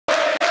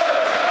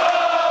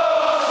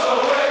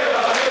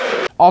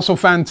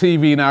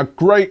ArsenalFanTV now,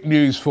 great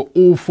news for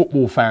all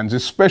football fans,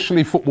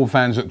 especially football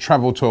fans that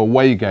travel to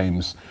away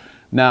games.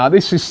 Now,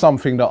 this is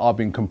something that I've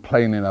been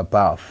complaining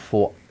about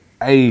for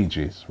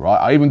ages, right?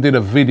 I even did a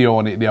video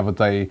on it the other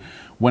day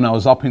when I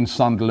was up in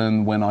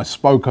Sunderland, when I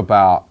spoke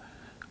about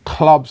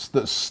clubs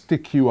that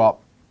stick you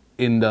up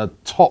in the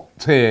top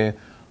tier,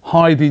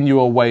 hiding you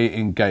away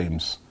in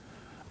games.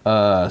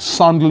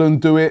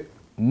 Sunderland do it,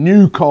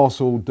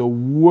 Newcastle the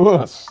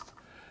worst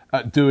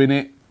at doing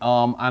it.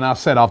 And I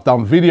said I've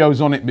done videos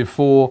on it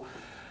before,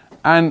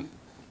 and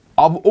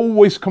I've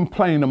always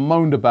complained and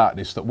moaned about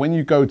this, that when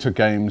you go to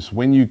games,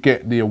 when you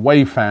get the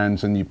away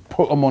fans and you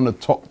put them on the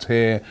top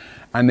tier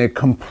and they're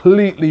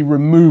completely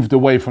removed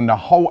away from the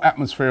whole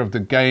atmosphere of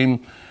the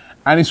game,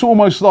 and it's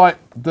almost like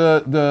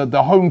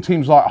the home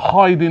team's like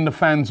hiding the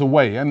fans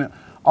away, and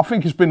I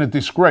think it's been a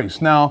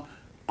disgrace. Now,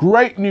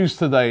 great news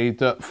today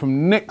that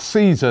from next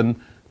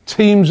season,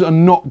 teams are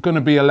not going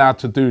to be allowed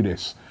to do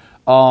this.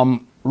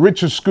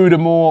 Richard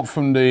Scudamore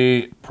from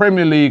the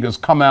Premier League has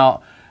come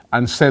out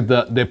and said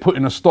that they're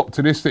putting a stop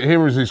to this.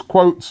 Here is his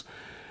quotes.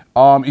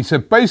 He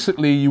said,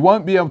 basically, you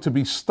won't be able to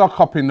be stuck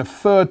up in the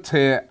third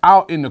tier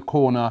out in the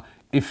corner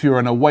if you're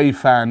an away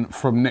fan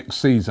from next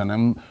season.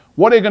 And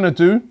what they're going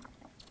to do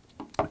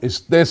is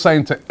they're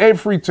saying to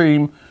every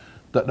team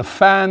that the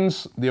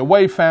fans, the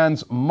away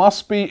fans,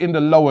 must be in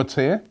the lower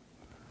tier.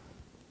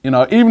 You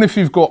know, even if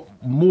you've got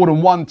more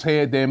than one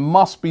tier, there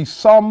must be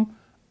some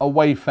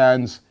away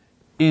fans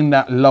in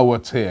that lower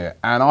tier.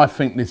 And I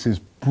think this is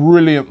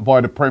brilliant by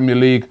the Premier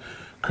League.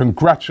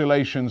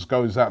 Congratulations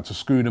goes out to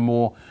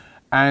Scudamore,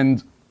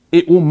 and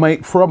it will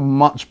make for a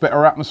much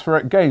better atmosphere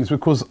at games,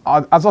 because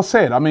as I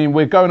said, I mean,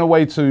 we're going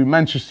away to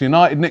Manchester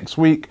United next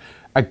week.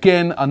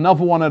 Again,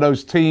 another one of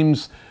those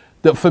teams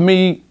that for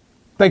me,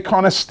 they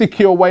kind of stick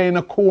you away in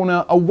a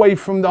corner, away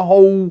from the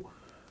whole,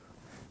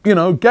 you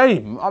know,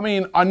 game. I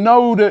mean, I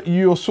know that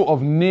you're sort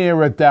of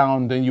nearer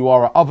down than you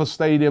are at other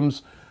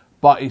stadiums,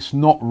 but it's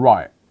not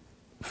right.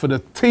 For the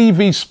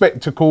TV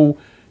spectacle,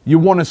 you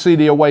want to see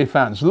the away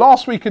fans.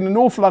 Last week in the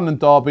North London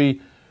derby,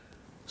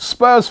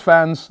 Spurs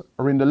fans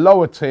are in the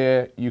lower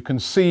tier. You can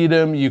see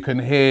them, you can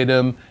hear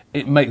them.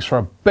 It makes for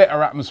a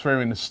better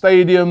atmosphere in the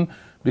stadium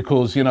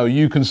because, you know,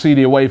 you can see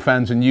the away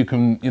fans and you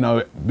can, you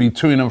know, be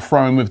toing and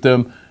froing with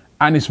them,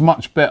 and it's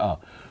much better.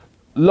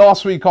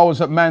 Last week I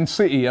was at Man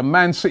City, and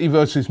Man City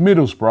versus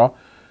Middlesbrough.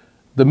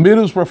 The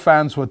Middlesbrough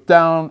fans were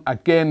down.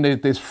 Again,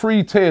 there's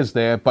three tiers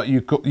there, but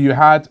you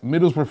had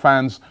Middlesbrough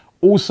fans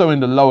also in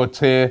the lower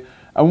tier,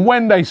 and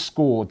when they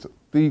scored,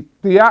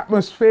 the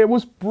atmosphere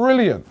was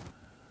brilliant.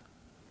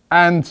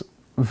 And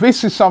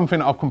this is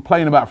something I've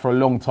complained about for a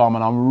long time,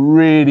 and I'm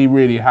really,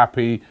 really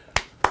happy.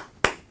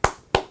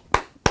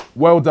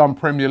 Well done,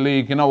 Premier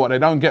League. You know what, they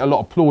don't get a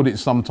lot of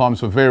plaudits sometimes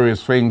for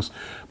various things,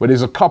 but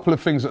there's a couple of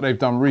things that they've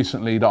done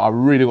recently that I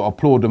really got to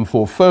applaud them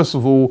for. First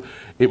of all,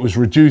 it was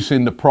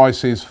reducing the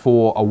prices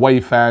for away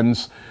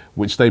fans,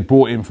 which they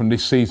brought in from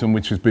this season,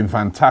 which has been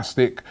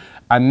fantastic.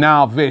 And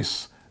now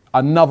this,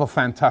 another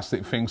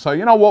fantastic thing. So,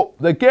 you know what?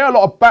 They get a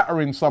lot of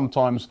battering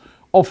sometimes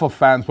off of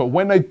fans, but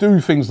when they do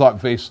things like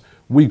this,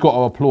 we got to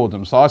applaud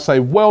them. So I say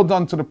well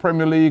done to the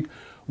Premier League.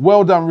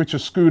 Well done,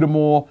 Richard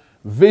Scudamore.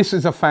 This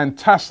is a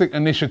fantastic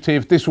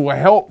initiative. This will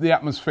help the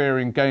atmosphere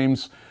in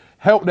games,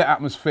 help the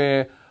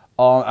atmosphere,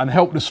 and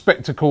help the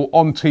spectacle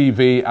on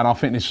TV. And I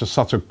think it's just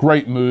such a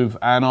great move.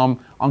 And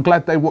I'm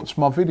glad they watched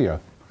my video.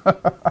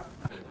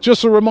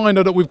 Just a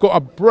reminder that we've got a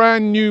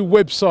brand new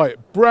website,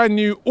 brand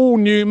new, all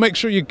new. Make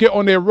sure you get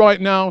on there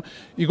right now.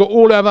 You've got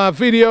all of our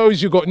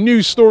videos, you've got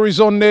news stories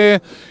on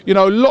there, you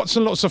know, lots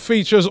and lots of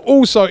features.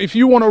 Also, if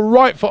you want to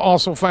write for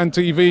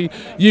ArsenalFanTV,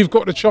 you've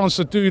got the chance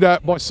to do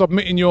that by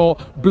submitting your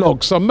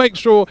blog. So make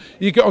sure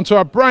you get onto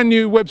our brand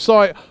new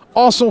website,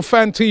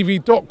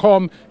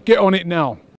 ArsenalFanTV.com. Get on it now.